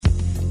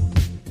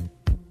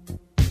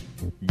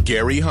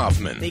Gary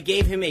Hoffman. They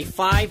gave him a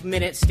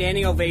 5-minute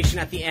standing ovation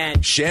at the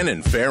end.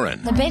 Shannon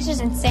Farren. The bitch is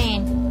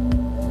insane.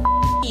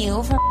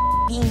 You for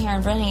being here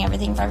and ruining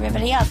everything for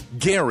everybody else.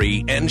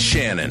 Gary and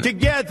Shannon.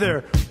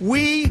 Together,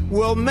 we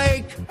will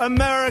make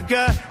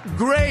America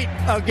great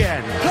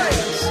again.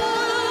 Please.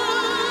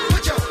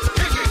 Put your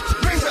pinky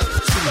rings up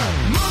to the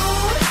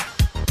moon.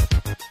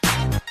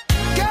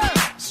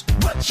 Girls,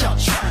 what y'all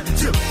trying to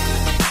do?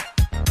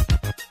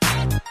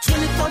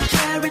 24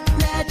 karat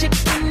magic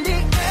in the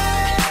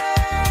air.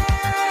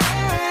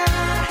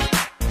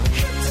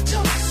 Head to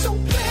toe so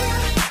clear.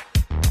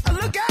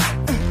 Look out.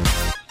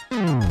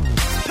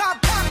 Pop,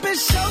 pop,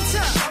 it's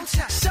showtime.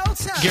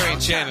 Showtime. Gary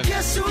and Shannon.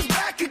 Guess who's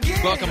back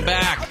again? Welcome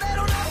back.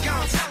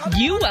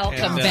 You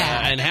welcome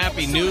back. And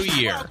Happy New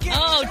Year.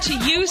 Oh, to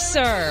you,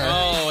 sir.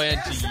 Oh, and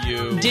to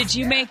you. Did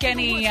you make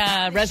any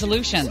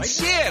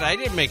resolutions? I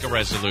did make a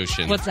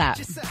resolution. What's that?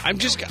 I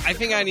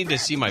think I need to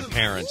see my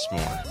parents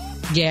more.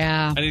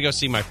 Yeah. I need to go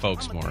see my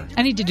folks more.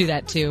 I need to do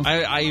that, too.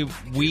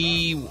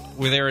 We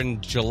were there in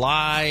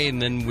July,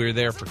 and then we were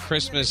there for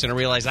Christmas, and I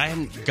realized I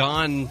hadn't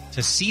gone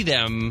to see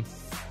them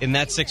in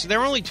that 6.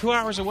 They're only 2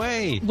 hours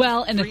away.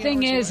 Well, and the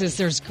thing is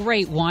there's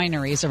great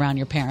wineries around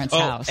your parents'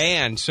 house.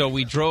 And so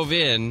we drove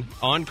in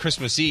on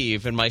Christmas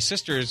Eve, and my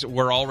sisters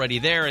were already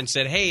there and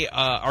said, hey,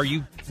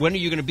 when are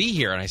you going to be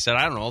here? And I said,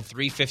 I don't know,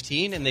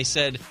 3:15. And they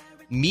said,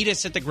 meet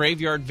us at the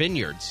Graveyard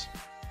Vineyards.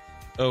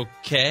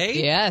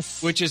 Okay.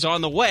 Yes. Which is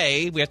on the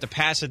way. We have to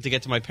pass it to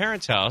get to my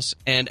parents' house.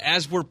 And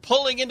as we're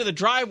pulling into the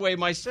driveway,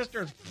 my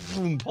sister's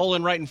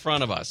pulling right in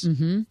front of us.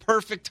 Mm-hmm.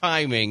 Perfect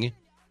timing.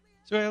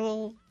 So a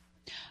little...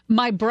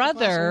 My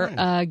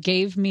brother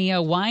gave me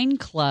a wine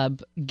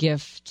club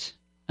gift,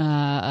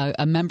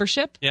 a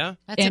membership. Yeah?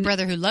 That's a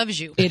brother who loves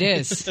you. It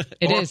is.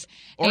 It is.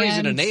 Or he's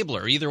an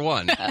enabler, either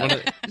one.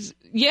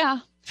 Yeah.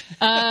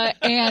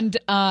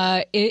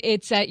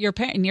 It's at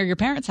near your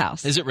parents'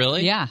 house. Is it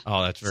really? Yeah.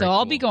 Oh, that's very So cool.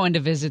 I'll be going to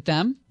visit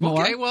them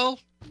more. Okay, well,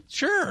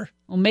 sure.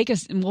 We'll make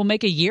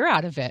a year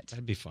out of it.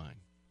 That'd be fine.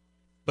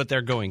 But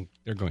they're going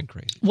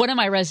crazy. One of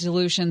my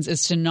resolutions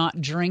is to not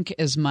drink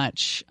as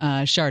much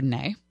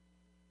Chardonnay.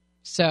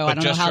 So I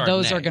don't know how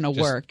those are going to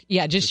work.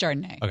 Yeah, just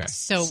Chardonnay. Okay.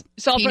 So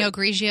I'll Pinot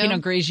Grigio?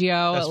 Pinot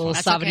Grigio, That's a little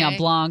fine. Sauvignon okay.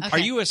 Blanc. Okay. Are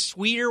you a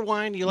sweeter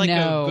wine? Do you like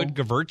No. a good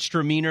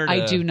Gewürztraminer?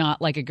 I do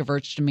not like a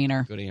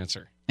Gewürztraminer. Good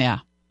answer. Yeah.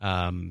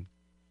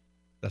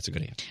 That's a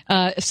good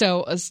answer.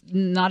 So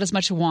not as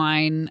much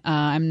wine.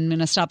 I'm going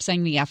to stop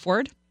saying the F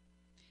word,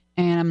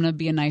 and I'm going to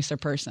be a nicer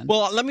person.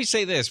 Well, let me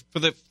say this. For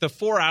the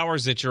 4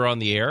 hours that you're on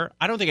the air,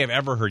 I don't think I've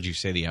ever heard you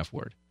say the F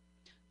word.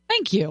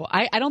 Thank you.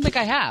 I don't think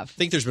I have. I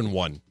think there's been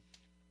one.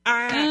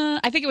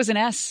 I think it was an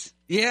S.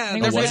 Yeah.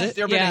 There There was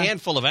have been a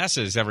handful of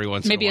S's every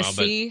once Maybe in a while. a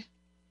C,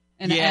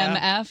 an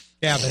Yeah. MF.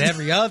 Yeah, but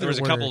every other There was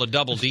a couple of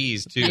double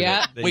D's, too.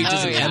 Yeah. Wait,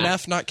 does an yeah.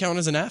 MF not count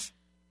as an F?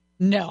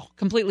 No,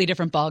 completely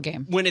different ball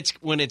game. When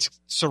it's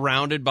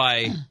surrounded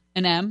by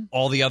An M.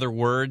 all the other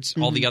words,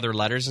 all the other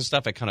letters and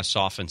stuff, it kind of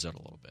softens it a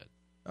little bit.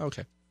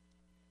 Okay.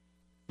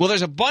 Well,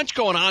 there's a bunch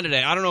going on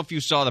today. I don't know if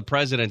you saw the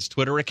president's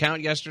Twitter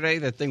account yesterday.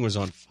 That thing was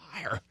on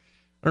fire.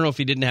 I don't know if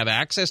he didn't have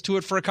access to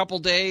it for a couple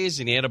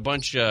days, and he had a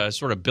bunch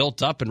sort of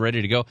built up and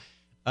ready to go.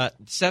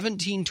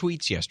 17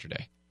 tweets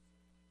yesterday.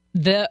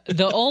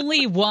 The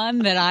only one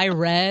that I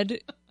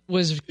read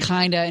was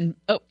kind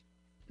of,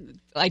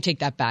 I take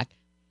that back,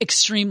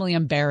 extremely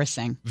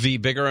embarrassing. The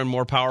bigger and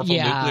more powerful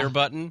nuclear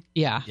button?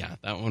 Yeah. Yeah,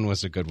 that one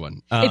was a good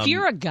one. If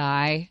you're a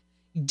guy,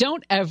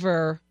 don't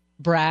ever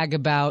brag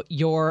about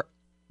your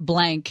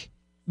blank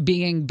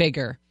being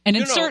bigger and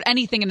insert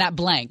anything in that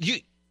blank.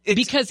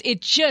 Because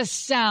it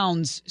just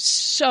sounds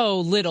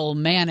so little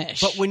mannish.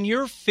 But when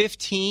you're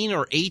 15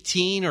 or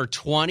 18 or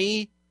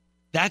 20,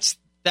 that's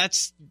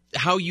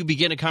how you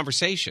begin a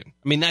conversation.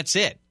 I mean, that's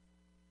it.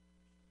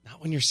 Not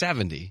when you're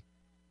 70.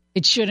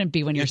 It shouldn't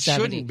be when you're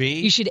 70. Shouldn't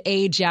be. You should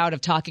age out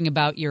of talking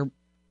about your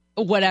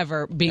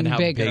whatever being and how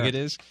bigger. big it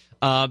is.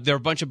 There are a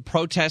bunch of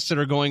protests that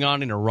are going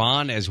on in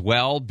Iran as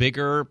well,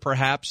 bigger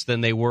perhaps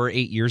than they were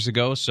 8 years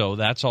ago. So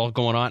that's all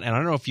going on. And I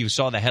don't know if you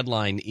saw the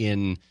headline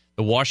in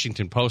the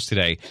Washington Post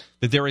today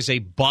that there is a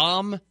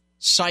bomb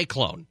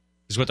cyclone,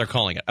 is what they're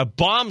calling it. A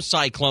bomb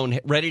cyclone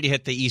ready to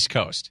hit the East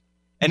Coast.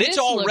 And it's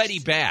already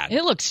bad.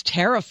 It looks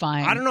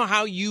terrifying. I don't know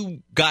how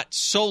you got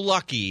so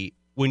lucky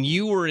when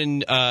you were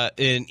in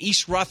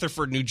East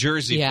Rutherford, New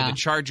Jersey for the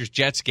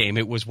Chargers-Jets game.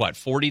 It was,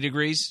 40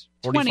 degrees?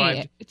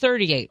 45?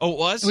 38. Oh, it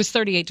was? It was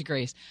 38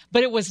 degrees.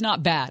 But it was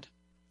not bad.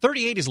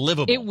 38 is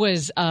livable. It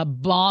was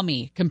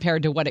balmy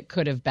compared to what it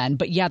could have been.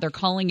 But, yeah, they're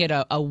calling it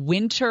a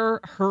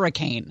winter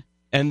hurricane.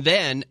 And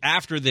then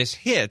after this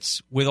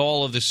hits, with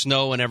all of the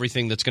snow and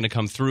everything that's going to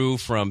come through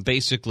from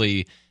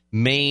basically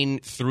Maine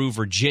through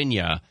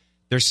Virginia,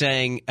 they're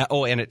saying,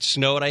 and it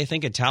snowed, I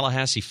think, in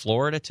Tallahassee,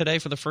 Florida today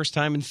for the first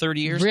time in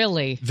 30 years.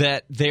 Really?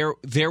 That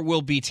there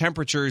will be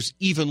temperatures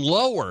even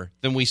lower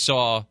than we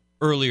saw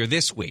earlier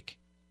this week.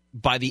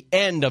 By the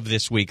end of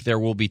this week, there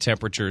will be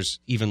temperatures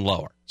even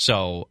lower.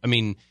 So, I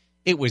mean,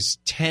 it was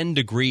 10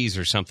 degrees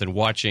or something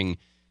watching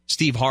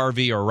Steve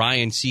Harvey or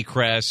Ryan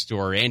Seacrest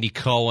or Andy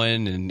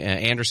Cohen and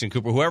Anderson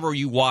Cooper, whoever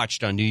you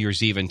watched on New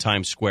Year's Eve in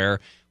Times Square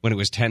when it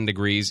was 10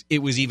 degrees, it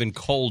was even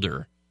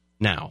colder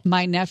now.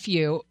 My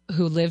nephew,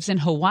 who lives in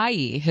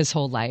Hawaii his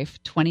whole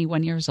life,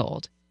 21 years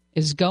old,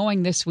 is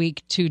going this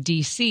week to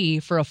D.C.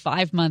 for a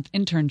 5-month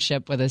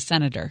internship with a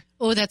senator.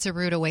 Oh, that's a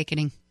rude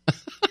awakening.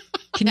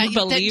 Can you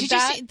believe did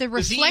that? You see, the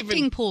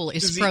reflecting pool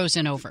is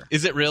frozen over.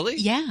 Is it really?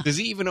 Yeah. Does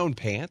he even own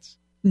pants?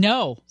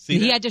 No.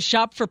 He had to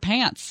shop for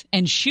pants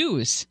and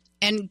shoes.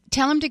 And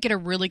tell him to get a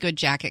really good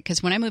jacket,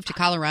 because when I moved to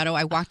Colorado,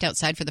 I walked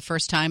outside for the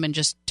first time and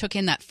just took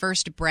in that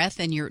first breath,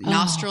 and your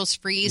nostrils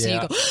freeze, and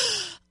you go,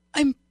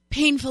 I'm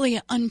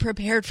painfully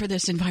unprepared for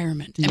this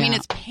environment. Yeah. I mean,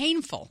 it's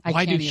painful.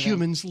 Why do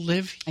humans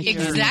live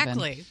here?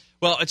 Exactly.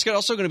 Well, it's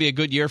also going to be a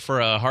good year for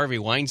Harvey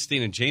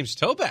Weinstein and James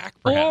Toback,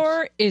 perhaps.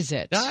 Or is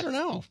it? I don't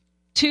know.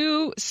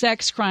 2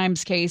 sex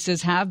crimes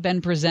cases have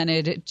been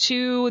presented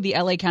to the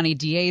LA County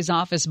DA's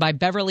office by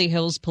Beverly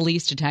Hills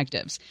police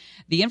detectives.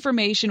 The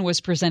information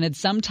was presented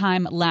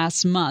sometime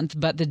last month,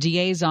 but the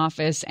DA's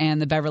office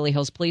and the Beverly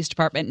Hills Police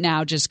Department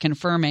now just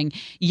confirming,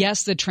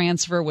 yes, the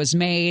transfer was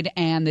made,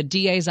 and the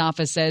DA's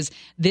office says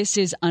this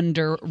is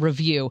under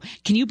review.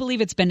 Can you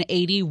believe it's been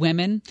 80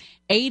 women?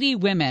 80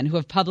 women who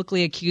have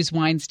publicly accused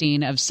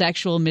Weinstein of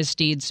sexual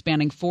misdeeds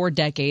spanning 4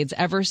 decades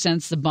ever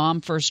since the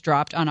bomb first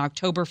dropped on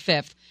October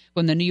 5th.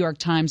 When the New York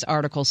Times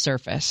article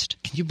surfaced.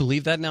 Can you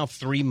believe that now?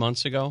 3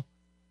 months ago?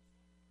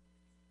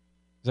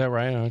 Is that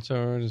right?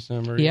 October,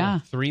 December? Yeah.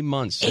 3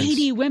 months. Since.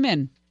 80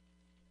 women.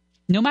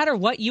 No matter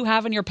what you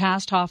have in your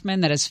past,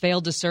 Hoffman, that has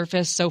failed to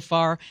surface so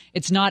far,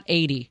 it's not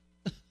 80.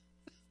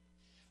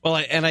 Well,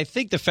 and I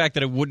think the fact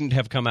that it wouldn't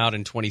have come out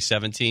in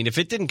 2017, if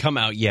it didn't come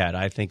out yet,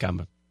 I think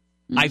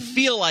I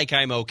feel like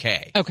I'm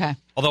okay. Okay.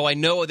 Although I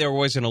know there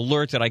was an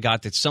alert that I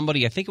got that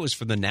somebody, I think it was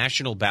from the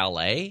National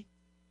Ballet,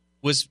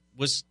 was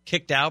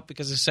kicked out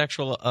because of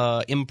sexual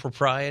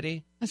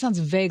impropriety. That sounds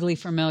vaguely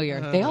familiar.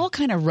 They all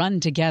kind of run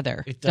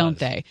together, don't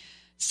they?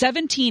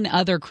 17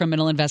 other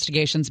criminal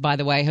investigations, by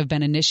the way, have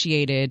been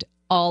initiated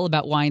all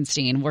about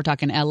Weinstein. We're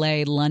talking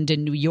L.A.,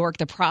 London, New York.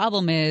 The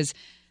problem is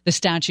the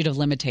statute of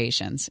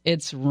limitations.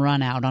 It's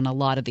run out on a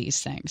lot of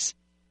these things.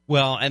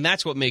 Well, and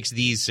that's what makes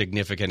these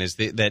significant is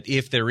that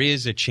if there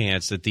is a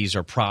chance that these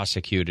are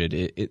prosecuted,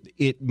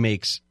 it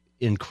makes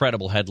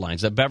incredible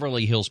headlines. That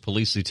Beverly Hills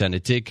police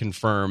lieutenant did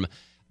confirm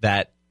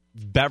that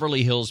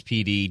Beverly Hills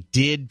PD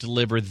did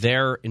deliver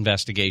their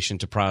investigation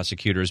to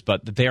prosecutors,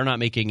 but that they are not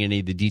making any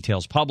of the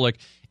details public,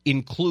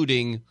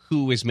 including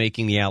who is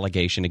making the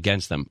allegation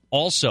against them.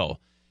 Also,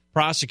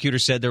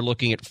 prosecutors said they're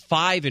looking at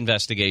 5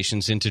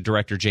 investigations into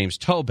Director James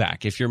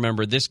Toback. If you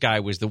remember, this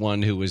guy was the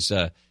one who was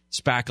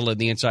spackling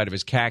the inside of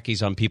his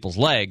khakis on people's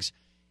legs.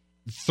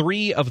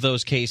 3 of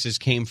those cases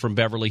came from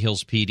Beverly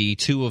Hills PD,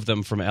 2 of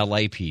them from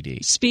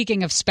LAPD.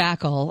 Speaking of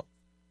spackle,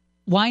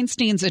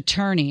 Weinstein's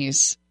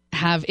attorneys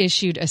have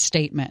issued a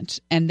statement,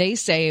 and they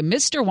say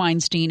Mr.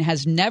 Weinstein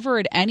has never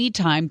at any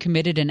time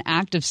committed an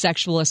act of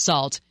sexual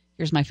assault.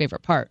 Here's my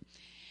favorite part.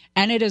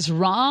 And it is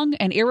wrong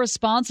and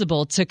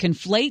irresponsible to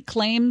conflate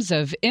claims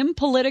of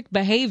impolitic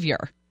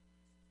behavior.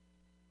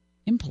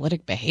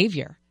 Impolitic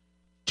behavior?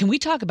 Can we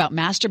talk about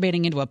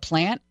masturbating into a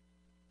plant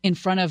in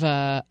front of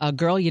a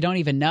girl you don't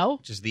even know?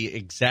 Which is the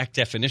exact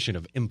definition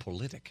of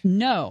impolitic.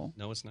 No.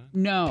 No, it's not?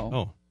 No.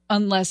 Oh.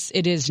 Unless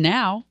it is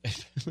now.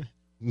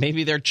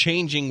 Maybe they're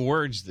changing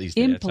words these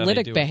days.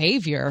 Impolitic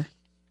behavior.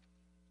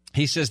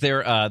 He says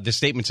the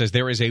statement says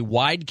there is a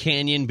wide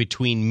canyon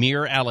between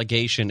mere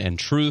allegation and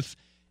truth,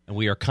 and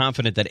we are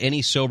confident that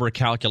any sober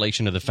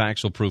calculation of the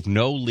facts will prove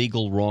no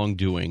legal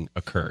wrongdoing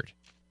occurred.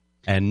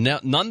 And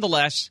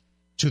nonetheless,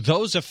 to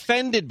those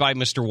offended by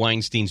Mr.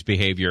 Weinstein's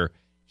behavior,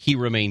 he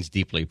remains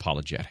deeply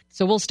apologetic.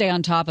 So we'll stay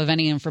on top of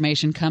any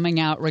information coming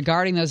out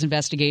regarding those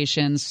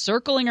investigations,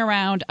 circling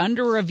around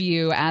under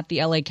review at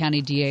the LA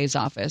County DA's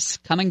office.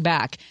 Coming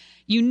back,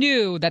 you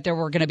knew that there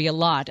were going to be a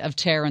lot of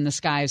terror in the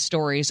sky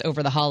stories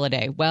over the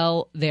holiday.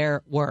 Well,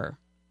 there were.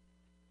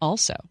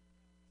 Also.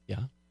 Yeah.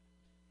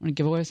 Want to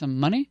give away some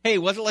money? Hey,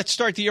 let's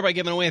start the year by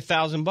giving away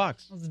 $1,000.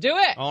 Let's do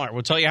it. All right,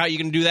 we'll tell you how you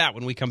can do that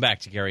when we come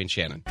back to Gary and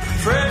Shannon.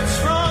 Fresh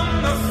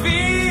from the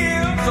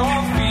fields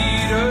of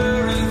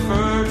Peter and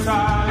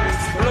fertile.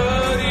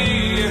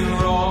 Bloody and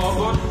raw,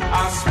 but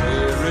I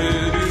swear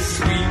it is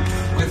sweet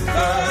with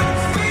the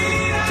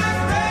sweet and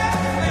red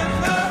and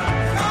the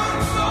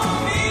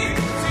consuming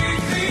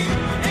sweet.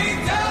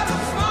 Ain't got a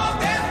small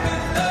death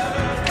and the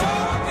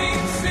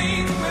parting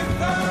scene with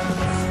the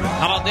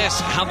How about this?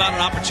 How about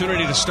an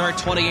opportunity to start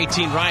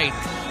 2018 right?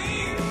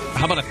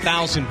 How about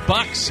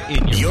 $1,000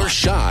 in your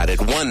shot at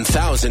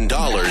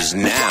 $1,000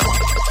 now?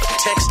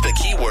 Text the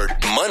keyword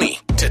money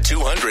to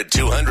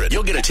 200-200.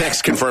 You'll get a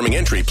text confirming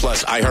entry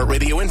plus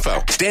iHeartRadio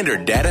info.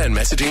 Standard data and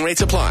messaging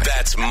rates apply.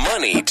 That's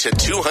money to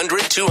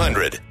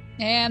 200-200.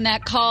 And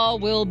that call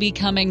will be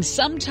coming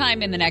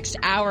sometime in the next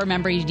hour.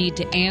 Remember, you need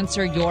to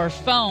answer your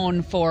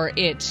phone for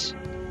it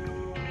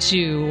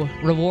to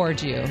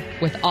reward you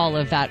with all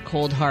of that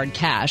cold, hard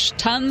cash.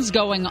 Tons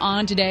going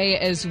on today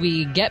as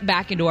we get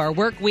back into our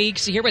work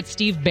weeks. You hear what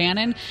Steve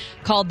Bannon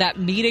called that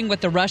meeting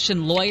with the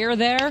Russian lawyer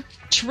there?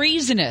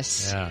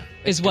 Treasonous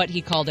is what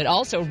he called it.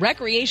 Also,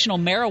 recreational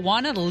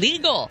marijuana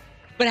legal.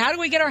 But how do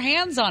we get our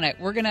hands on it?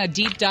 We're going to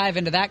deep dive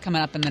into that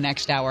coming up in the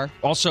next hour.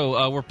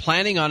 Also, we're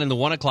planning on in the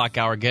 1 o'clock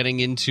hour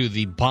getting into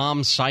the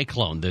bomb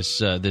cyclone,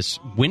 this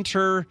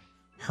winter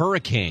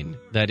hurricane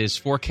that is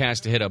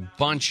forecast to hit a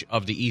bunch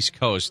of the East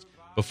Coast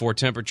before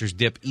temperatures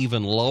dip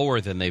even lower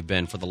than they've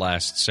been for the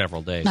last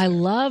several days. I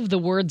love the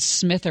word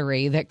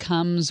smithery that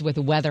comes with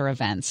weather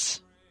events.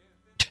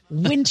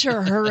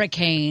 Winter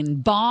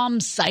hurricane,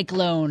 bomb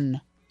cyclone.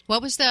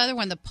 What was the other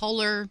one? The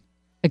Polar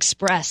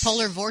Express.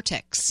 Polar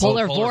Vortex.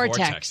 Polar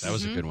Vortex. That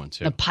was a good one,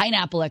 too. The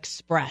Pineapple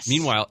Express.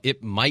 Meanwhile,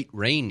 it might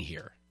rain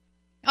here.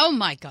 Oh,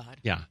 my God.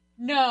 Yeah.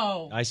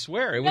 No. I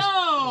swear. It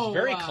was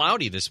very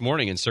cloudy this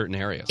morning in certain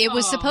areas. It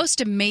was supposed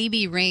to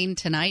maybe rain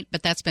tonight,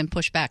 but that's been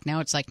pushed back.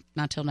 Now it's like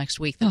not till next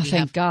week. Oh,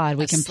 thank God.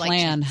 We can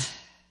plan.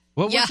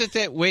 What was it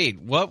that,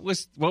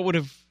 what would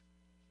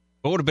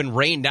have been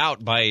rained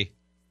out by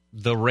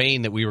the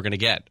rain that we were going to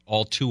get?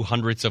 All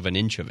 2/100ths of an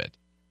inch of it.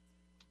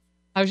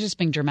 I was just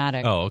being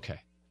dramatic. Oh, okay.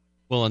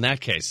 Well, in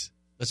that case,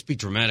 let's be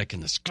dramatic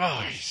in the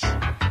skies.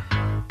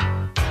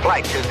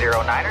 Flight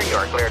 209er, you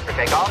are cleared for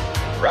takeoff.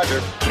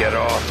 Roger. Get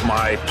off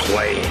my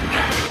plane.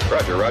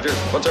 Roger, Roger.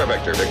 What's our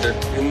vector, Victor?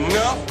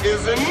 Enough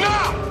is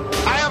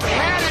enough. I have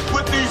had it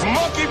with these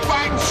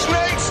monkey-fighting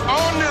snakes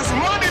on this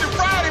Monday to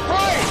Friday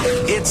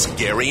plane. It's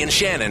Gary and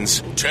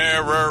Shannon's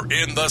Terror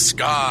in the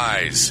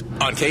Skies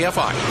on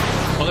KFI.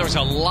 Well, there was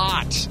a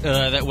lot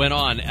that went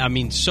on. I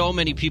mean, so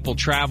many people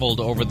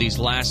traveled over these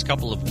last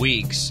couple of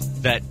weeks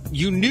that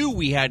you knew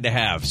we had to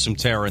have some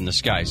Terror in the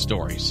Sky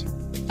stories.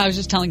 I was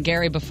just telling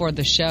Gary before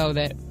the show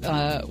that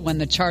when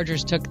the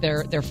Chargers took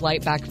their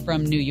flight back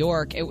from New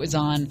York, it was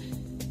on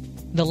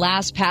the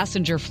last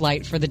passenger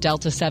flight for the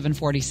Delta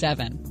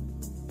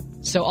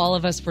 747. So all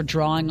of us were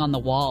drawing on the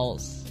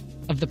walls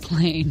of the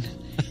plane.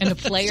 And the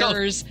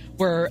players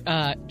were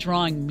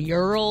drawing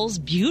murals.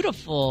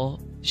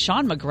 Beautiful.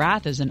 Sean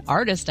McGrath is an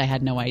artist. I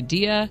had no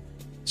idea.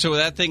 So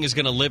that thing is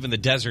going to live in the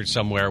desert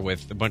somewhere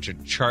with a bunch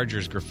of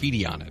Chargers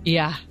graffiti on it.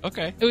 Yeah.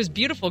 Okay. It was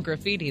beautiful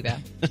graffiti, though.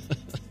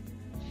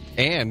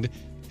 And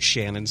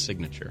Shannon's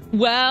signature.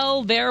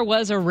 Well, there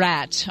was a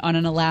rat on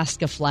an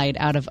Alaska flight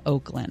out of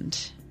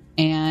Oakland.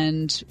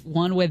 And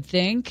one would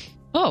think,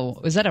 oh,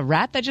 was that a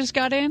rat that just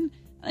got in?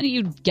 And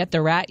you'd get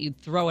the rat, you'd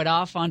throw it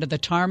off onto the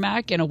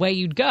tarmac, and away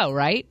you'd go,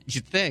 right?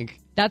 You'd think.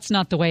 That's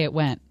not the way it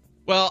went.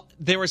 Well,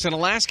 there was an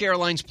Alaska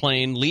Airlines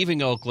plane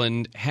leaving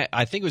Oakland.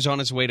 I think it was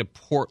on its way to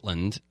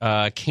Portland.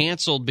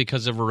 Canceled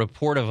because of a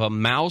report of a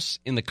mouse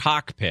in the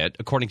cockpit,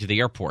 according to the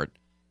airport.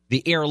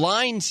 The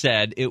airline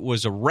said it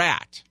was a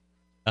rat.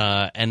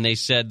 And they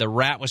said the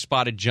rat was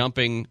spotted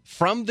jumping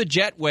from the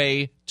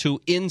jetway to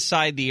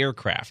inside the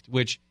aircraft,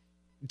 which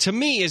to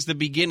me is the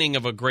beginning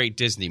of a great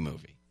Disney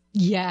movie.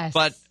 Yes.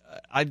 But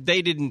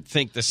they didn't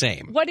think the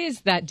same. What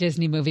is that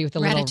Disney movie with the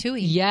Ratatouille. little...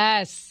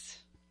 Yes.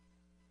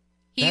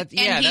 He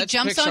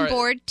jumps Pixar. on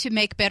board to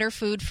make better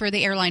food for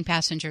the airline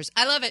passengers.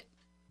 I love it.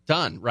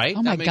 Done, right?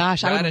 Oh, my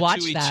gosh, I would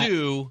watch that. Ratatouille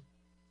 2,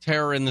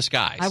 Terror in the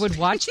Skies. I would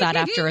watch that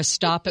after a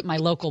stop at my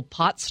local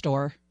pot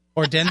store.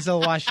 Or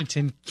Denzel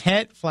Washington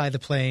can't fly the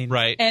plane.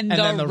 Right. And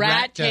then the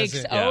rat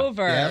takes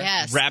over. Yeah.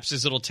 Yes. Wraps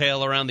his little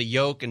tail around the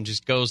yoke and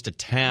just goes to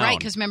town. Right,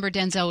 because remember,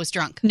 Denzel was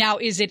drunk. Now,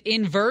 is it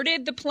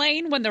inverted, the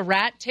plane, when the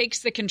rat takes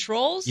the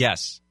controls?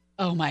 Yes.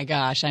 Oh, my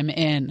gosh, I'm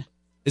in.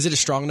 Is it a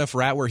strong enough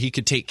rat where he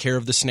could take care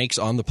of the snakes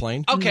on the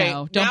plane? Okay.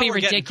 No, don't be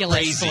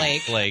ridiculous,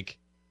 Blake.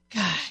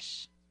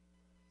 Gosh.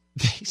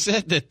 They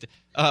said that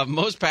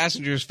most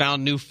passengers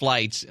found new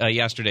flights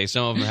yesterday.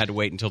 Some of them had to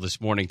wait until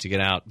this morning to get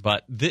out.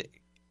 But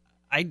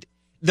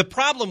the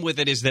problem with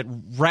it is that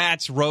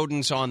rats,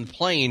 rodents on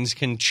planes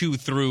can chew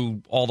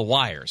through all the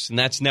wires, and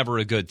that's never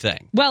a good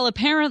thing. Well,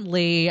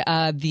 apparently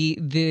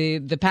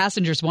the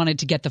passengers wanted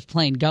to get the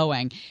plane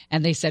going,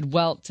 and they said,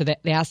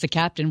 they asked the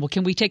captain, well,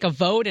 can we take a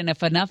vote? And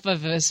if enough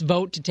of us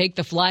vote to take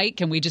the flight,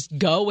 can we just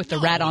go with the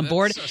rat on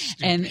board? So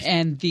stupid.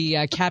 And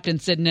the captain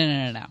said,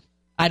 no.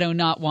 I do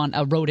not want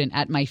a rodent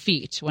at my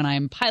feet when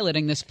I'm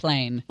piloting this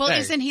plane. Well,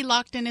 isn't he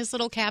locked in his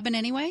little cabin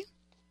anyway?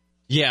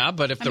 Yeah,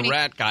 but if the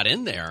rat got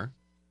in there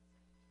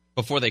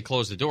before they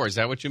closed the door, is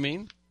that what you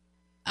mean?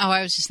 Oh,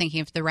 I was just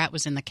thinking if the rat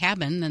was in the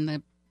cabin, then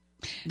the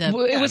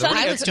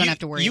pilots don't have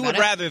to worry about it. You would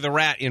rather the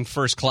rat in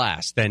first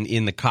class than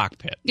in the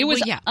cockpit. It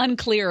was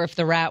unclear if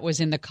the rat was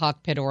in the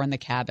cockpit or in the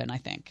cabin, I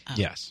think. Oh.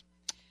 Yes.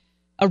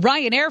 A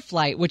Ryanair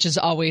flight, which is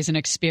always an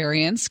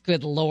experience.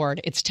 Good Lord,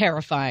 it's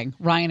terrifying.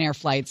 Ryanair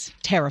flights,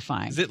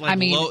 terrifying. Is it like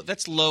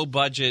that's low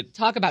budget?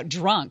 Talk about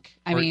drunk.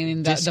 I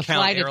mean, the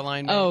flight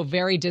airline.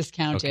 Very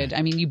discounted. Okay.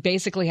 I mean, you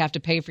basically have to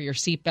pay for your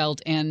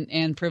seatbelt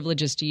and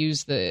privileges to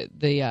use the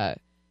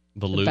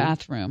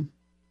bathroom.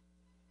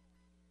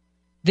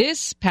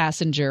 This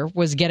passenger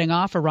was getting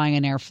off a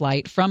Ryanair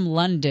flight from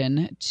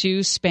London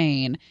to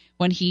Spain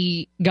when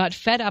he got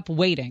fed up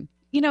waiting.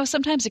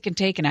 sometimes it can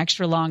take an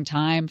extra long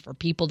time for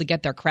people to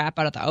get their crap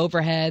out of the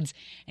overheads,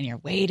 and you're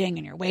waiting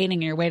and you're waiting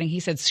and you're waiting. He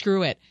said,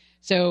 screw it.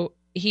 So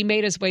he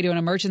made his way to an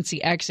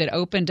emergency exit,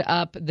 opened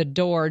up the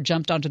door,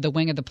 jumped onto the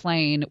wing of the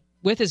plane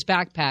with his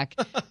backpack,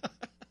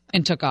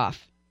 and took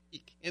off.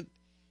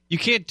 You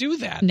can't do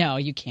that. No,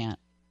 you can't.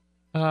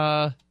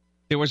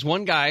 There was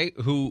one guy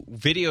who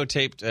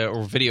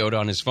videoed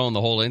on his phone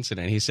the whole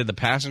incident. He said the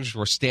passengers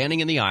were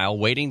standing in the aisle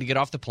waiting to get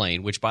off the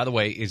plane, which, by the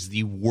way, is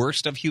the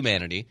worst of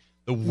humanity.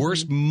 The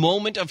worst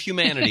moment of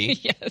humanity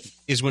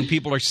is when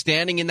people are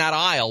standing in that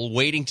aisle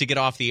waiting to get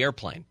off the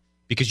airplane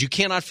because you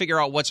cannot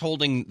figure out what's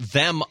holding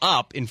them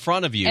up in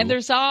front of you. And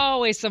there's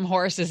always some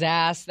horse's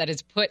ass that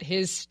has put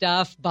his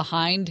stuff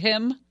behind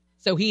him,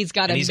 so he's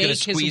got to make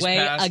his way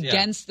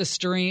against the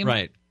stream.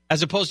 Right.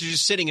 As opposed to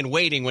just sitting and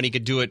waiting when he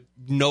could do it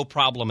no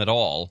problem at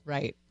all.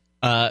 Right.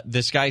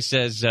 This guy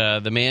says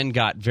the man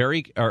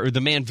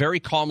very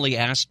calmly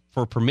asked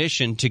for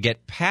permission to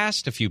get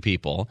past a few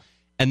people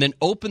and then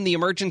opened the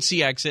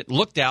emergency exit,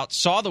 looked out,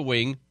 saw the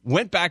wing,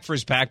 went back for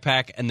his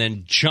backpack, and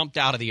then jumped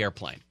out of the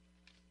airplane.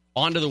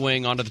 Onto the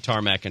wing, onto the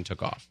tarmac, and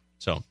took off.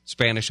 So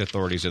Spanish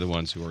authorities are the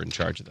ones who are in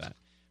charge of that.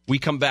 We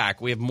come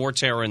back. We have more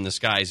terror in the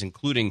skies,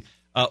 including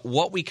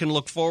what we can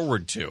look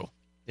forward to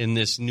in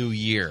this new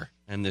year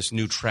and this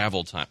new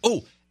travel time.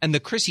 Oh, and the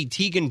Chrissy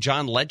Teigen,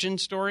 John Legend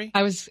story?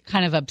 I was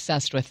kind of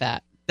obsessed with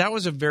that. That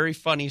was a very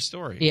funny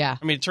story. Yeah.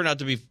 I mean, it turned out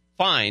to be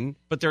fine,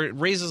 but it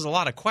raises a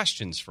lot of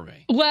questions for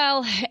me.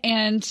 Well,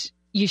 and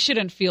you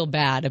shouldn't feel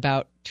bad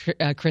about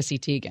Chrissy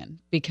Teigen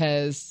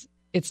because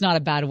it's not a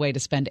bad way to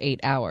spend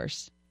 8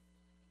 hours.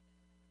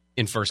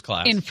 In first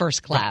class? In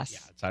first class.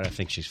 Right. Yeah, I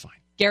think she's fine.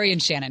 Gary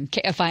and Shannon,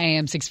 KFI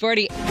AM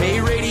 640. Hey,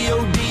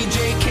 radio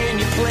DJ, can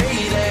you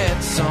play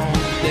that song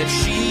that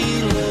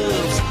she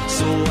loves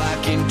so I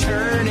can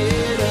turn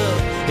it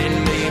up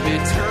and maybe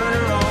turn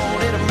her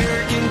on an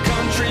American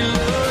country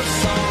love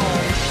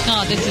song?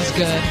 Oh, this is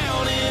good.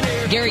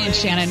 Gary and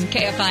Shannon,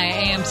 KFI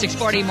AM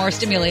 640, more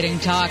stimulating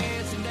talk.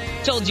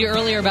 Told you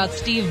earlier about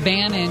Steve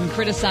Bannon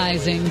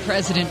criticizing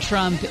President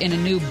Trump in a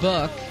new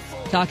book,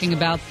 talking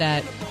about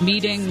that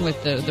meeting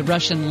with the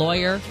Russian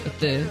lawyer, with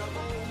the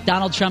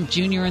Donald Trump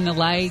Jr. and the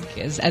like,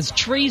 as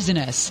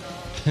treasonous.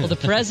 Well, the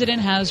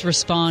president has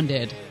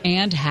responded,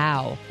 and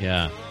how?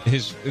 Yeah,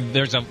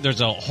 there's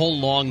a whole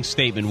long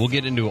statement. We'll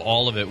get into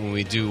all of it when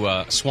we do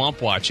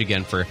Swamp Watch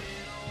again for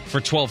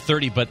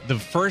 12:30. But the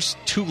first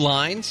two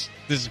lines: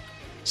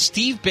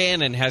 Steve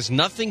Bannon has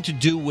nothing to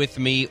do with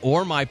me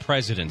or my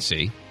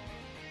presidency.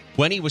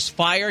 When he was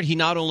fired, he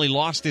not only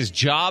lost his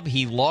job,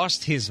 he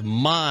lost his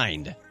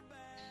mind.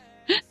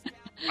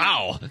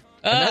 Wow.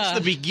 And that's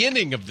the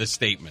beginning of the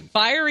statement.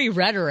 Fiery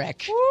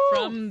rhetoric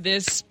from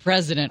this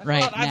president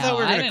now. I thought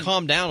we were going to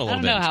calm down a little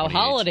bit. I don't know how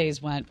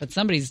holidays went, but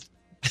somebody's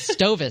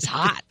stove is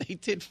hot. They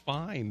did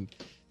fine.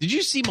 Did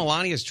you see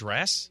Melania's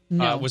dress?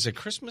 No. Was it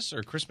Christmas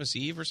or Christmas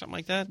Eve or something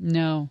like that?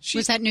 No.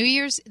 Was that New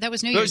Year's? That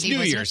was New Year's Eve. It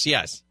was New Year's,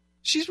 yes.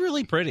 She's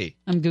really pretty.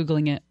 I'm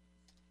Googling it.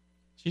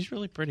 She's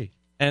really pretty.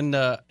 And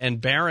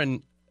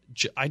Barron,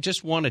 I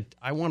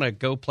want to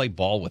go play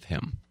ball with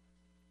him.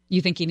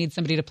 You think he needs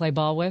somebody to play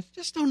ball with?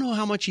 Just don't know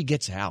how much he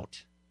gets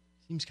out.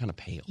 Seems kind of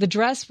pale. The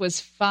dress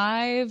was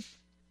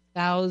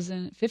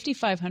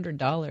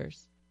 $5,500.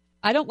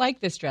 I don't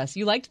like this dress.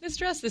 You liked this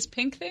dress, this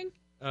pink thing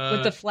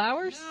with the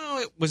flowers?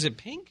 No, was it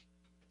pink?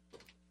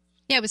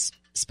 Yeah, it was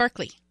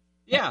sparkly.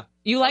 Yeah.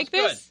 You like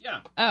this? Good. Yeah.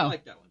 Oh. I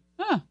like that one.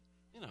 Huh.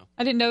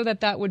 I didn't know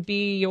that would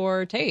be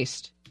your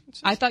taste.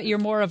 I thought you're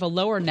more of a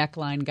lower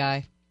neckline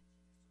guy.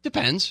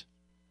 Depends.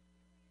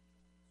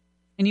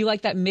 And you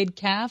like that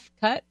mid-calf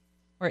cut?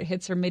 Where it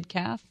hits her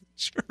mid-calf?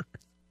 Sure.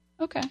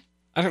 Okay.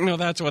 I don't know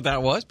that's what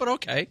that was, but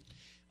okay.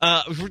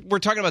 We're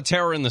talking about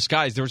terror in the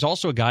skies. There was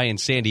also a guy in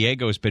San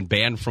Diego who's been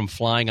banned from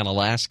flying on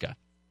Alaska.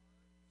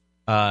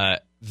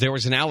 There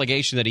was an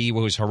allegation that he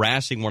was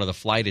harassing one of the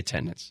flight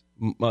attendants.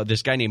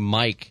 This guy named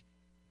Mike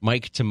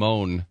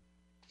Timone,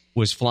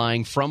 was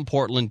flying from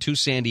Portland to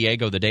San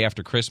Diego the day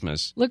after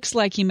Christmas. Looks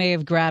like he may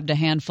have grabbed a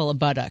handful of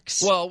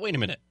buttocks. Well, wait a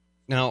minute.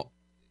 Now,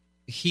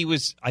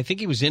 I think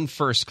he was in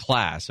first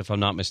class, if I'm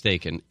not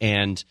mistaken,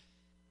 and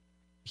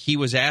he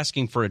was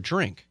asking for a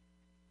drink.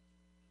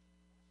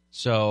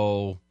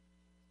 So,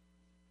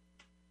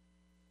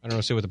 I don't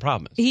know, see what the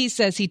problem is. He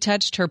says he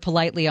touched her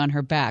politely on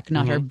her back,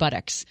 not her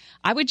buttocks.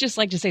 I would just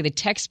like to say the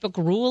textbook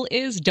rule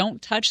is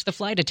don't touch the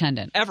flight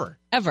attendant. Ever.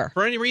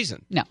 For any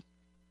reason. No.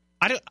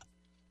 I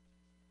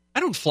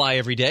don't fly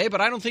every day,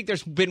 but I don't think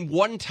there's been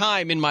one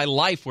time in my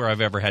life where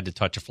I've ever had to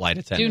touch a flight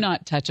attendant. Do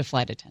not touch a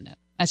flight attendant.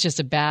 That's just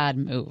a bad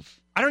move.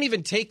 I don't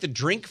even take the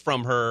drink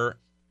from her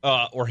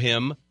or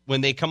him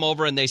when they come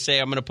over and they say,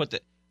 I'm going to put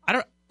the...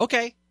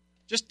 Okay.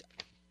 Just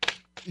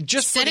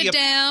set it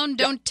down.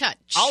 Don't touch.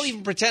 I'll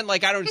even pretend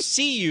like I don't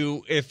see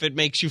you if it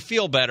makes you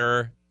feel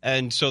better,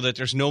 and so that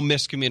there's no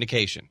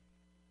miscommunication.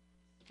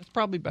 That's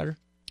probably better.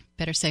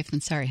 Better safe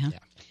than sorry, huh? Yeah.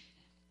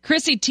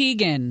 Chrissy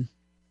Teigen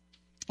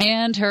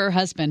and her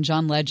husband,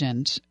 John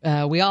Legend,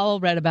 we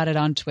all read about it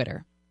on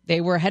Twitter.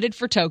 They were headed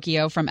for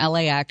Tokyo from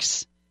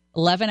LAX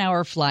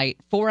 11-hour flight.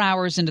 4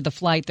 hours into the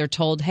flight, they're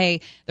told,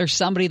 hey, there's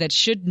somebody that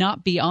should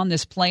not be on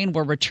this plane.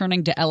 We're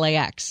returning to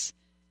LAX.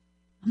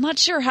 I'm not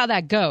sure how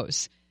that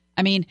goes.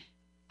 I mean,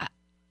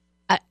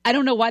 I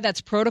don't know why that's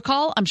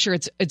protocol. I'm sure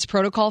it's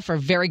protocol for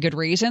very good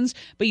reasons.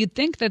 But you'd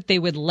think that they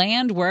would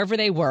land wherever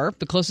they were,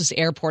 the closest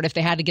airport, if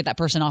they had to get that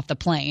person off the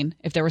plane,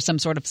 if there was some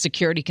sort of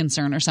security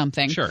concern or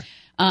something. Sure.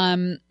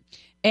 And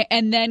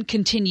then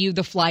continue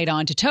the flight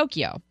on to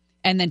Tokyo.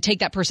 And then take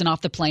that person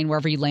off the plane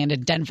wherever you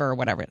landed, Denver or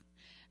whatever.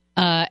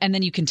 And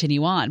then you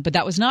continue on. But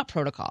that was not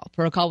protocol.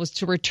 Protocol was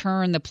to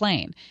return the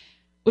plane,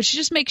 which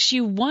just makes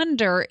you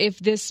wonder if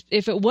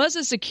it was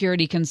a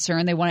security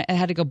concern, they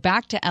had to go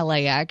back to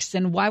LAX,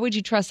 then why would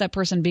you trust that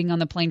person being on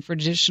the plane for an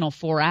additional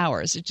 4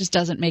 hours? It just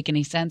doesn't make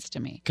any sense to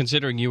me.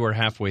 Considering you were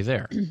halfway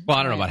there. Well,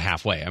 I don't know about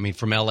halfway. I mean,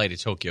 from LA to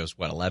Tokyo is,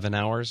 11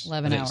 hours?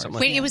 11 hours.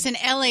 Wait, it was an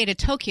LA to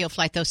Tokyo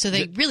flight, though, so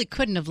they really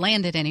couldn't have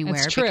landed anywhere.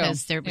 That's true.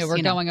 Because there was,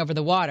 we're going over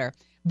the water.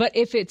 But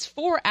if it's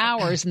 4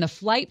 hours and the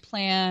flight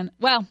plan,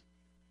 well.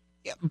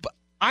 Yeah, but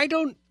I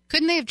don't.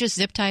 Couldn't they have just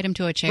zip-tied him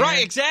to a chair?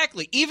 Right,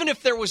 exactly. Even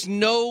if there was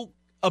no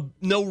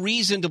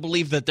reason to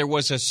believe that there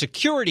was a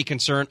security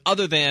concern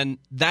other than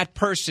that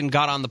person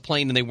got on the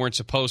plane and they weren't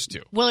supposed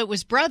to. Well, it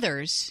was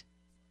brothers.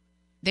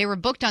 They were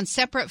booked on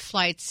separate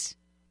flights,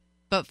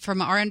 but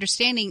from our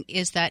understanding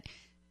is that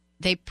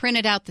they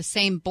printed out the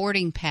same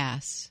boarding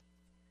pass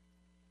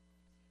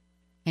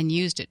and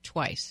used it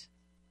twice.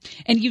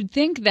 And you'd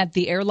think that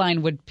the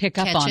airline would pick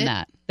up on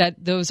that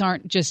those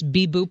aren't just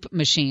beep-boop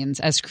machines,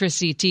 as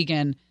Chrissy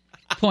Teigen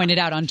pointed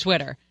out on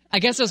Twitter. I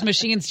guess those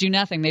machines do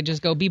nothing. They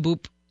just go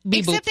beep-boop,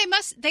 beep-boop.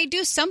 Except they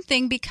do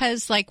something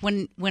because, like,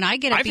 when I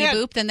get a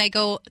beep-boop, then they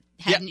go,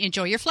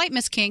 enjoy your flight,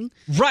 Miss King.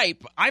 Right.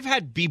 I've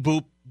had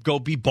beep-boop go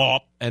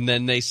beep-bop, and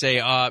then they say,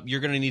 you're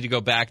going to need to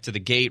go back to the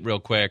gate real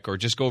quick, or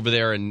just go over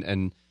there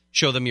and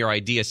show them your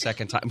ID a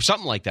second time.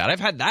 Something like that. I've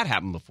had that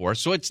happen before.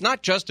 So it's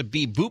not just a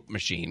beep-boop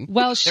machine.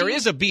 Well, there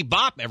is a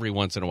beep-bop every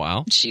once in a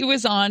while. She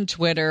was on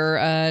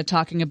Twitter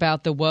talking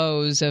about the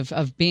woes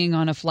of being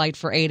on a flight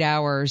for 8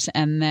 hours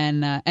and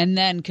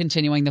then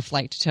continuing the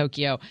flight to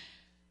Tokyo.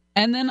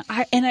 And then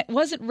it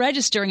wasn't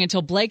registering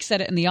until Blake said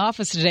it in the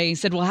office today. He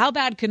said, well, how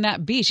bad can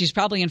that be? She's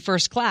probably in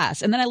first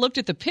class. And then I looked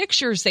at the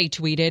pictures they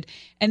tweeted,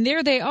 and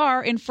there they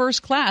are in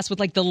first class with,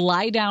 like, the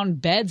lie-down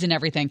beds and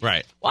everything.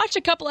 Right. Watch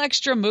a couple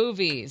extra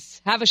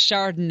movies. Have a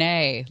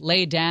Chardonnay.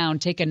 Lay down.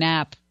 Take a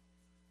nap.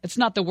 It's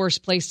not the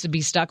worst place to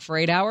be stuck for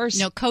 8 hours.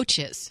 No,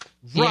 coaches.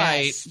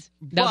 Right. Yes.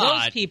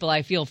 Now, those people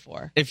I feel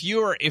for. If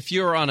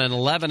you're on an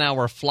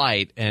 11-hour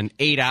flight and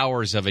 8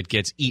 hours of it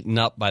gets eaten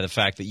up by the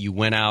fact that you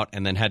went out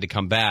and then had to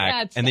come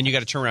back, and then you got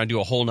to turn around and do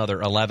a whole nother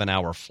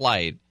 11-hour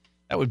flight,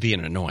 that would be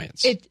an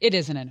annoyance. It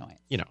is an annoyance.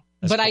 You know.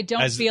 But I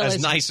don't feel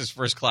as nice as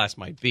first class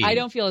might be. I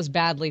don't feel as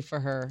badly for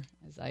her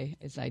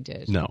as I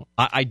did. No.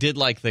 I did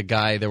like the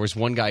guy. There was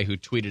one guy who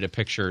tweeted a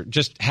picture,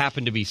 just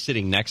happened to be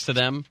sitting next to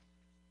them.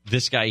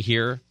 This guy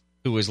here,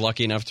 who was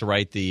lucky enough to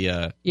write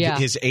the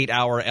his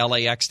 8-hour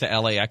LAX to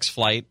LAX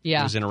flight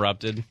was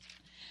interrupted.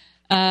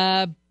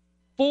 For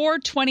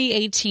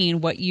 2018,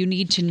 what you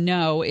need to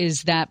know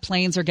is that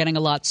planes are getting a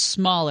lot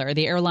smaller.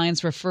 The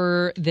airlines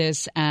refer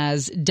this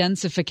as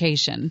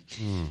densification.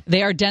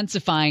 They are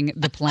densifying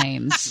the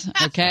planes,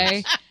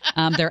 okay?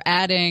 They're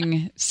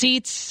adding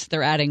seats.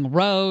 They're adding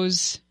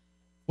rows.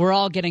 We're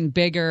all getting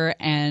bigger,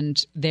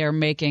 and they're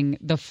making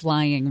the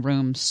flying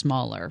room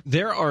smaller.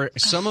 There are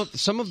some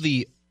of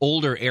the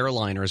older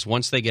airliners,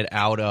 once they get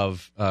out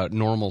of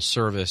normal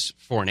service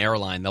for an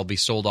airline, they'll be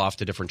sold off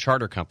to different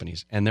charter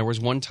companies. And there was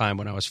one time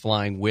when I was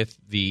flying with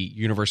the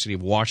University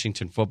of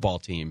Washington football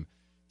team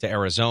to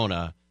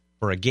Arizona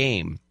for a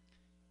game,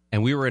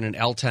 and we were in an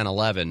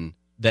L-1011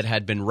 that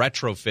had been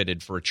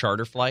retrofitted for a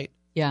charter flight.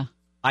 Yeah.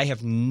 I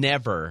have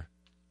never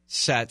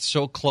sat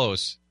so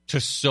close to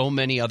so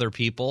many other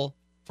people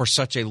for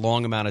such a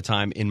long amount of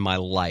time in my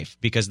life,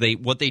 because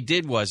what they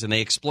did was, and they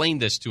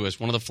explained this to us,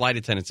 one of the flight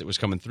attendants that was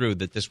coming through,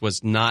 that this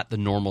was not the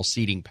normal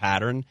seating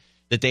pattern,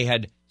 that they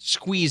had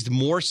squeezed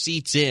more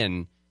seats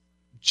in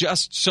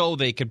just so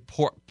they could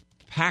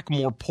pack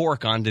more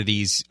pork onto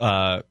these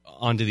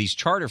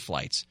charter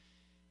flights.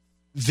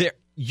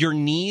 Your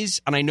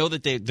knees, and I know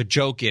that the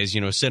joke is,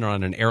 sitting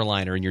on an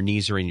airliner and your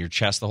knees are in your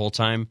chest the whole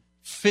time.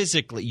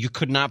 Physically, you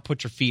could not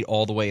put your feet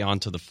all the way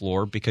onto the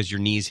floor because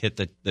your knees hit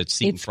the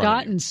seat in front of you.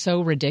 It's gotten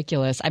so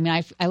ridiculous. I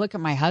mean, I look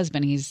at my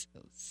husband, he's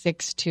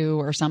 6'2"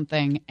 or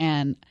something,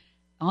 and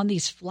on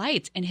these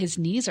flights, and his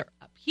knees are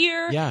up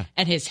here,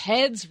 and his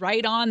head's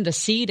right on the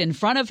seat in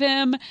front of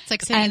him. It's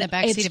like sitting in the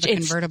back seat of a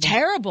convertible. It's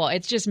terrible.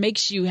 It just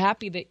makes you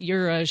happy that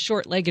you're a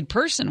short-legged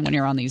person when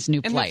you're on these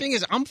new flights. And the thing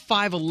is, I'm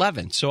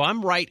 5'11", so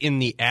I'm right in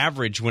the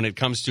average when it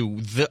comes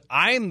to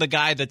I am the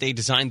guy that they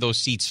designed those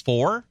seats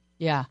for.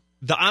 Yeah.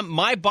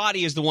 My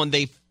body is the one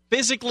they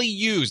physically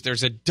use.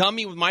 There's a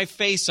dummy with my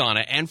face on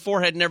it and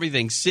forehead and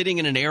everything sitting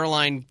in an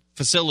airline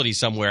facility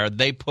somewhere.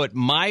 They put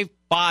my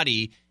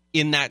body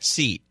in that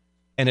seat,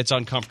 and it's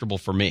uncomfortable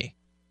for me.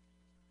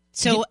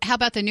 So how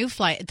about the new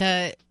flight?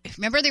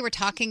 Remember they were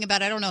talking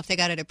about, I don't know if they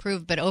got it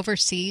approved, but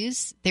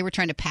overseas they were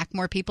trying to pack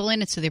more people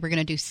in, and so they were going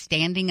to do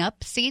standing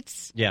up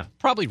seats. Yeah,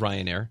 probably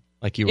Ryanair,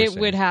 like you were saying.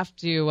 It would have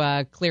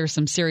to clear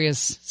some serious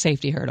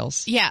safety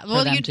hurdles. Yeah,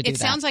 well, it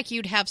sounds like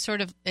you'd have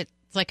sort of it's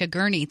like a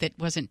gurney that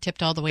wasn't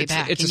tipped all the way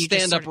back. It's a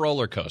stand-up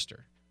roller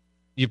coaster.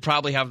 You'd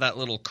probably have that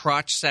little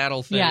crotch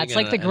saddle thing. Yeah, it's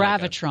like the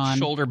Gravitron. Like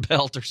shoulder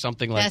belt or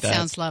something like that. That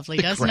sounds lovely,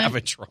 doesn't it?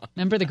 Gravitron.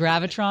 Remember the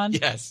Gravitron?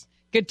 Yes.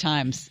 Good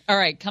times. All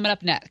right, coming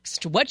up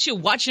next, What You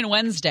Watching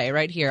Wednesday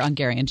right here on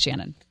Gary and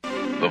Shannon.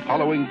 The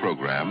following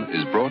program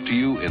is brought to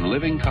you in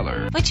living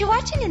color. What you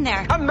watching in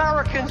there?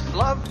 Americans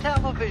love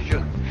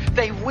television.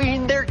 They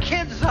wean their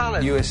kids on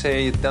it.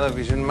 USA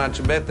television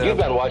much better. You've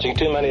been watching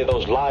too many of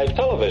those live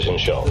television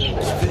shows.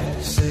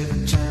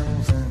 57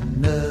 channels and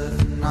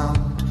nothing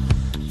on.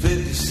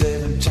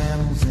 57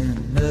 channels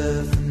and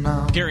nothing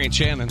on. Gary and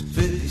Shannon.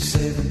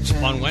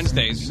 On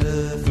Wednesdays,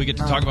 we get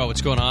to talk about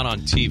what's going on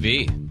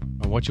TV.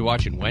 On What You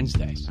Watching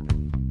Wednesdays.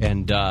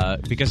 And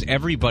because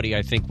everybody,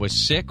 I think,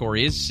 was sick or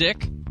is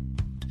sick,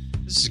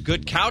 this is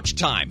good couch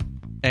time.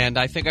 And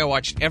I think I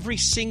watched every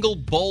single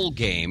bowl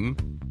game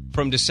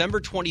from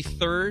December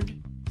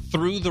 23rd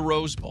through the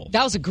Rose Bowl.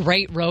 That was a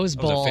great Rose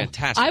Bowl. That was a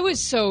fantastic. I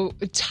was so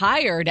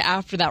tired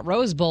after that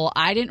Rose Bowl,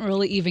 I didn't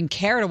really even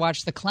care to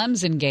watch the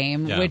Clemson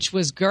game, which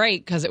was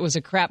great because it was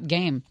a crap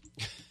game.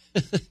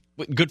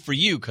 Good for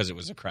you because it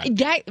was a crap.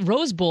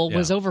 Rose Bowl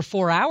was over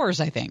 4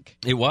 hours, I think.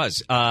 It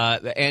was.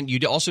 And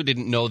you also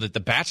didn't know that The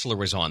Bachelor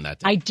was on that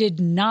day. I did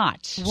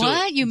not.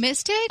 What? You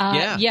missed it?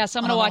 Yeah. Yes,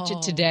 I'm going to watch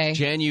it today.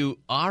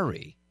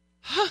 January.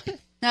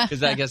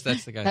 Because I guess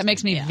that's the guy. That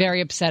makes me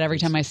very upset every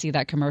time I see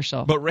that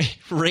commercial. But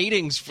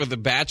ratings for The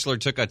Bachelor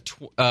took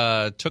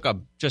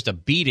just a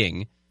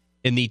beating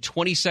in the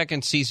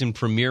 22nd season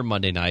premiere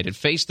Monday night. It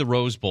faced the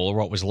Rose Bowl, or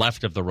what was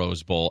left of the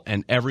Rose Bowl,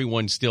 and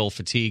everyone's still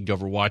fatigued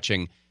over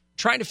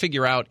trying to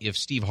figure out if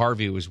Steve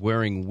Harvey was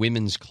wearing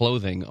women's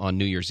clothing on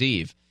New Year's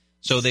Eve.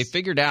 So they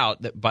figured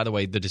out that, by the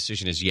way, the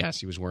decision is yes,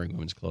 he was wearing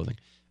women's clothing.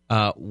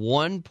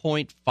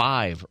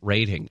 1.5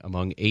 rating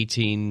among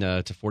 18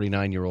 to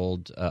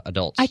 49-year-old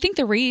adults. I think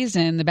the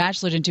reason The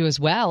Bachelor didn't do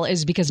as well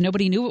is because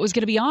nobody knew it was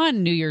going to be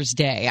on New Year's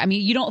Day. I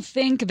mean, you don't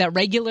think that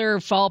regular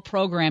fall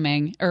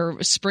programming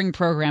or spring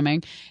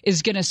programming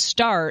is going to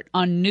start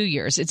on New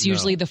Year's. It's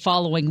usually the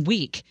following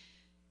week.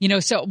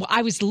 So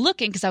I was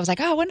looking because I was like,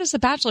 when does The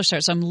Bachelor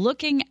start? So I'm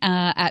looking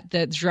at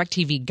the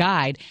DirecTV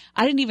guide.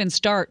 I didn't even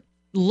start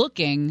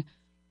looking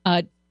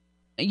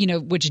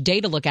which day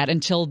to look at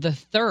until the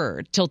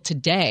 3rd, till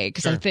today.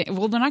 Because I think, they're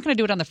not going to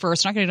do it on the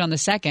 1st, not going to do it on the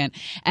 2nd.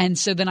 And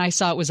so then I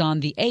saw it was on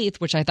the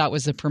 8th, which I thought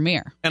was the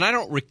premiere. And I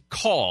don't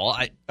recall.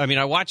 I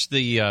watched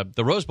the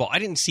Rose Bowl. I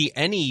didn't see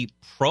any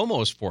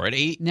promos for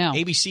it. No.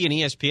 ABC and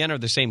ESPN are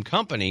the same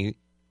company,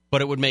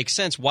 but it would make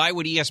sense. Why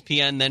would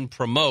ESPN then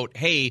promote,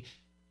 hey,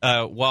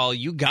 while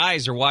you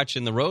guys are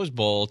watching the Rose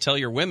Bowl, tell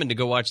your women to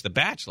go watch The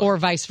Bachelor. Or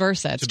vice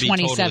versa. It's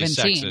 2017.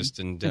 Totally sexist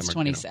and it's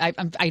 20.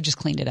 I just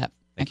cleaned it up.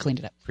 I cleaned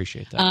it up.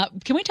 Appreciate that.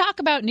 Can we talk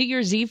about New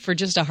Year's Eve for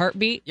just a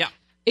heartbeat? Yeah.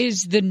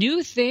 Is the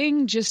new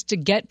thing just to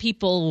get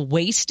people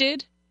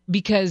wasted?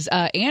 Because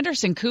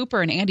Anderson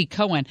Cooper and Andy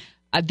Cohen,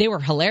 they were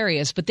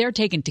hilarious, but they're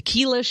taking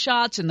tequila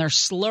shots and they're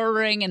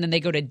slurring, and then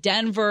they go to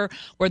Denver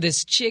where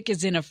this chick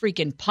is in a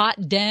freaking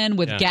pot den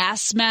with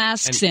gas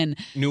masks. And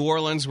New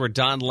Orleans where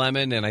Don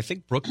Lemon and I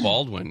think Brooke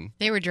Baldwin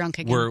they were drunk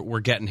again. Were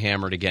getting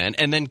hammered again.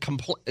 And then,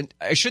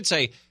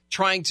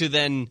 trying to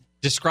then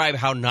describe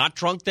how not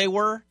drunk they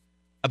were,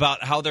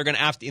 about how they're going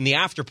to, in the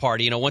after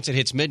party, once it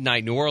hits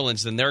midnight New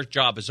Orleans, then their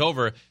job is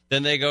over.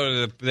 Then they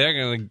go to they're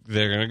going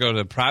to go to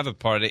the private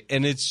party.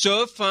 And it's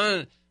so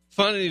funny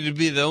to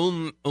be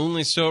the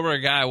only sober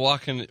guy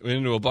walking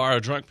into a bar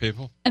of drunk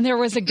people. And there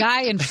was a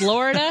guy in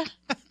Florida,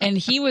 and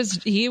he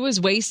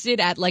was wasted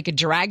at like a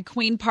drag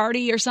queen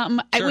party or something.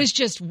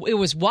 Sure. It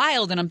was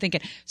wild. And I'm thinking,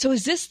 so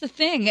is this the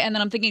thing? And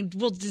then I'm thinking,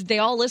 well, did they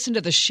all listen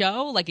to the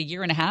show like a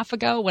year and a half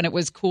ago when it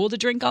was cool to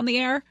drink on the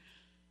air?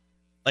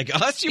 Like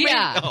us, you mean?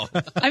 No.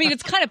 I mean,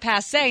 it's kind of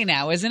passé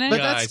now, isn't it?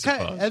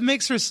 But it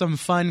makes for some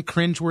fun,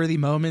 cringeworthy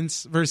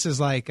moments versus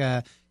like,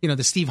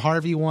 the Steve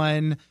Harvey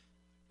one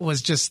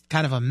was just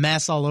kind of a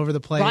mess all over the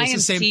place. Ryan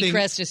the same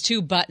Seacrest is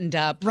too buttoned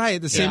up. Right.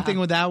 The same thing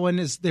with that one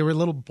is they were a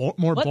little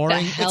more what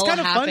boring. The hell it's kind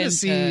of fun to happened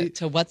see.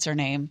 To what's her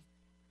name?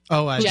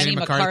 Oh, Jenny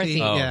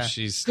McCarthy. Oh, yeah.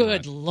 she's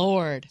good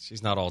Lord.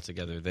 She's not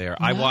altogether there.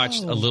 No. I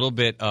watched a little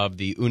bit of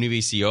the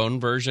Univision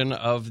version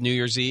of New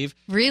Year's Eve.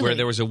 Really? Where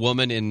there was a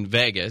woman in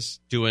Vegas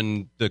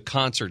doing the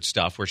concert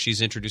stuff where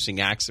she's introducing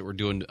acts that were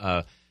doing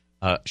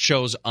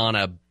shows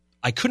on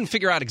I couldn't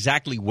figure out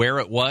exactly where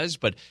it was,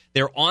 but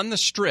they're on the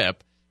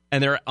Strip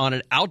and they're on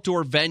an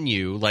outdoor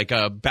venue, like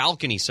a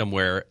balcony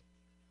somewhere.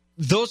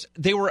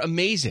 They were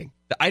amazing.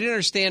 I didn't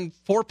understand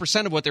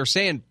 4% of what they were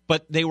saying,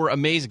 but they were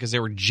amazing because they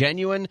were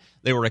genuine.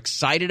 They were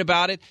excited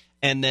about it.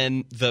 And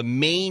then the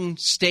main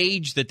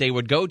stage that they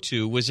would go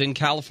to was in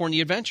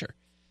California Adventure.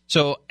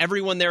 So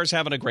everyone there is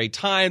having a great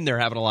time. They're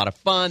having a lot of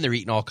fun. They're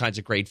eating all kinds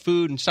of great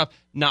food and stuff.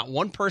 Not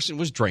one person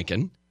was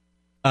drinking.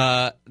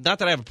 Not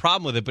that I have a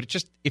problem with it, but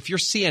just if you're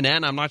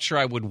CNN, I'm not sure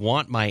I would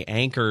want my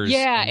anchors.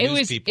 Yeah, and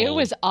news people. It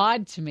was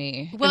odd to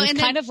me. Well, it was and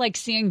kind of like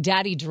seeing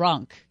Daddy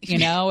drunk. You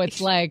know, it's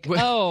like,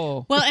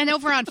 oh. Well, and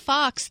over on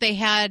Fox, they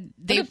had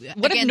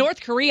What if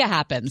North Korea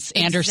happens,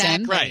 Anderson?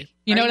 Exactly. Right.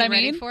 You know Are what I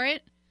ready mean? for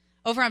it?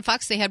 Over on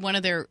Fox, they had one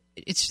of their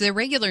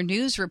regular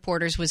news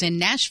reporters was in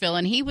Nashville,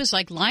 and he was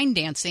like line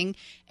dancing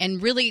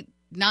and really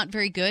not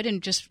very good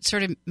and just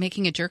sort of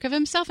making a jerk of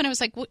himself. And I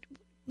was like, what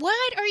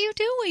are you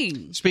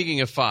doing?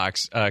 Speaking of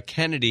Fox,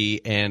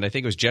 Kennedy and I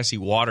think it was Jesse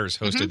Waters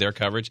hosted their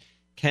coverage.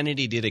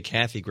 Kennedy did a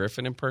Kathy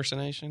Griffin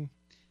impersonation.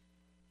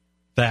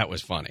 That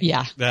was funny.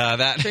 Yeah.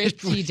 That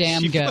pretty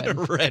damn she good.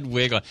 Put a red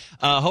wig on.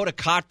 Hoda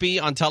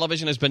Kotb on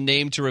television has been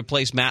named to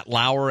replace Matt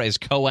Lauer as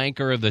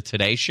co-anchor of the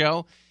Today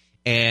Show.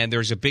 And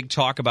there's a big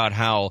talk about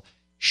how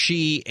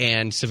she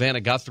and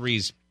Savannah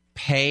Guthrie's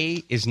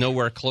pay is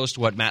nowhere close to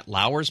what Matt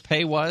Lauer's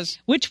pay was.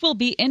 Which will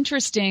be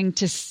interesting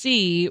to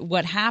see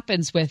what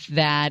happens with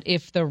that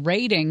if the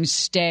ratings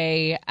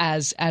stay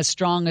as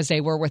strong as they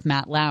were with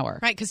Matt Lauer.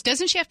 Right, because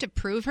doesn't she have to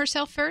prove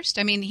herself first?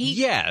 I mean,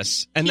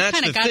 Yes, and that's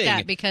kind the of got thing.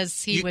 that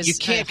because he was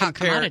a hot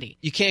compare, commodity.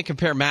 You can't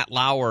compare Matt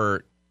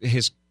Lauer,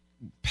 his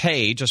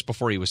pay just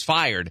before he was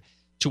fired,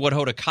 to what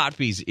Hoda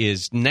Kotb's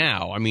is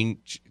now. I mean,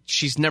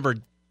 she's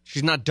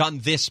not done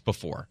this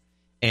before.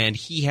 And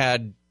he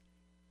had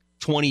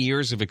 20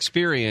 years of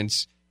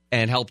experience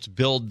and helped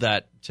build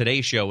that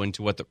Today Show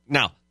into what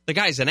now the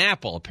guy's an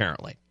apple,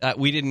 apparently.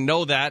 We didn't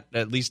know that.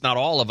 At least not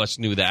all of us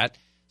knew that.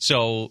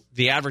 So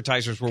the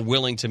advertisers were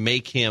willing to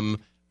make him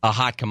a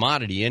hot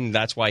commodity, and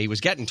that's why he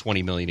was getting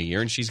 $20 million a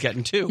year, and she's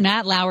getting $2.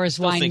 Matt Lauer's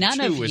why none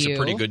of you is a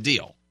pretty good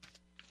deal.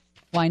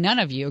 Why none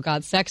of you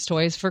got sex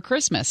toys for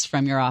Christmas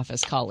from your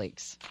office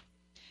colleagues.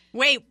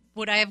 Wait,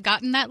 would I have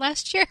gotten that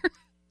last year?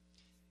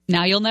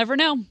 Now you'll never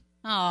know.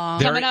 Aw.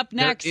 Coming up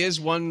next. There is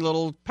one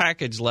little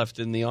package left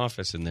in the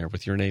office in there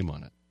with your name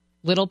on it.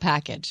 Little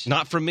package.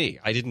 Not from me.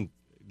 I didn't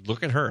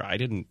look at her. I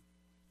didn't.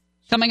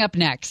 Coming up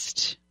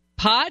next.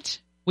 Pot,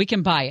 we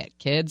can buy it,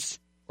 kids.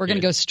 We're going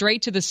to go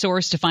straight to the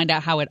source to find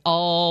out how it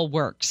all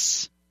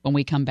works when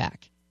we come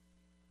back.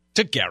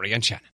 To Gary and Shannon.